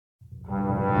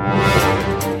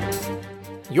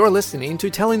You're listening to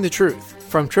Telling the Truth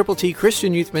from Triple T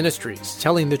Christian Youth Ministries,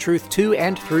 telling the truth to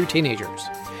and through teenagers.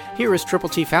 Here is Triple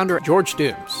T founder George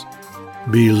Dooms.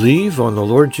 Believe on the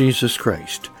Lord Jesus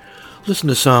Christ. Listen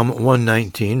to Psalm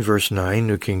 119, verse 9,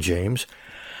 New King James.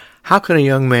 How can a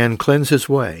young man cleanse his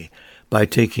way? By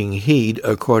taking heed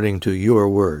according to your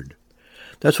word.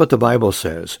 That's what the Bible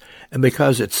says, and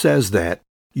because it says that,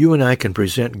 you and I can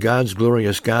present God's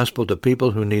glorious gospel to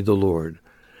people who need the Lord.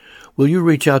 Will you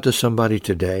reach out to somebody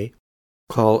today?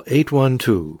 Call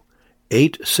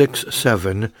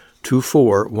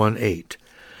 812-867-2418.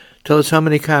 Tell us how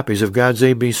many copies of God's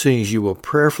ABCs you will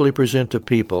prayerfully present to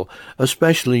people,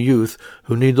 especially youth,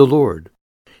 who need the Lord.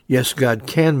 Yes, God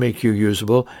can make you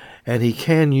usable, and He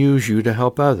can use you to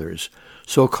help others.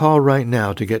 So call right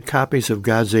now to get copies of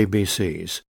God's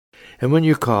ABCs. And when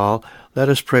you call, let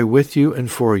us pray with you and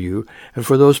for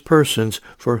those persons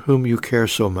for whom you care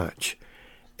so much.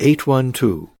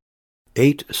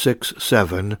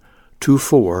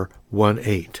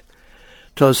 812-867-2418.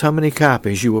 Tell us how many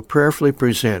copies you will prayerfully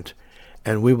present,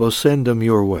 and we will send them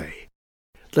your way.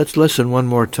 Let's listen one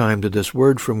more time to this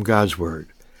word from God's Word.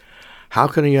 How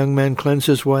can a young man cleanse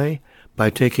his way?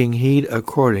 By taking heed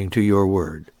according to your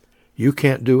word. You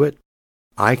can't do it.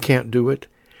 I can't do it.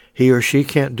 He or she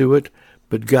can't do it,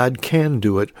 but God can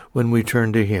do it when we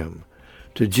turn to Him,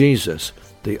 to Jesus,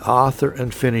 the author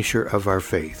and finisher of our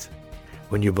faith.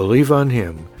 When you believe on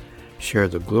Him, share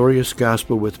the glorious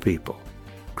gospel with people.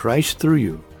 Christ through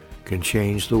you can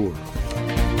change the world.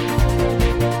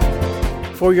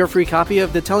 For your free copy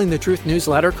of the Telling the Truth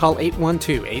newsletter, call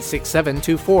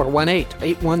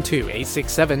 812-867-2418,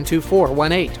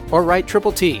 812-867-2418, or write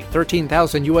Triple T,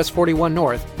 13,000 U.S. 41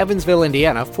 North, Evansville,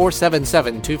 Indiana,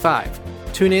 47725.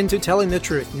 Tune in to Telling the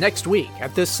Truth next week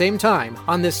at this same time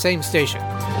on this same station.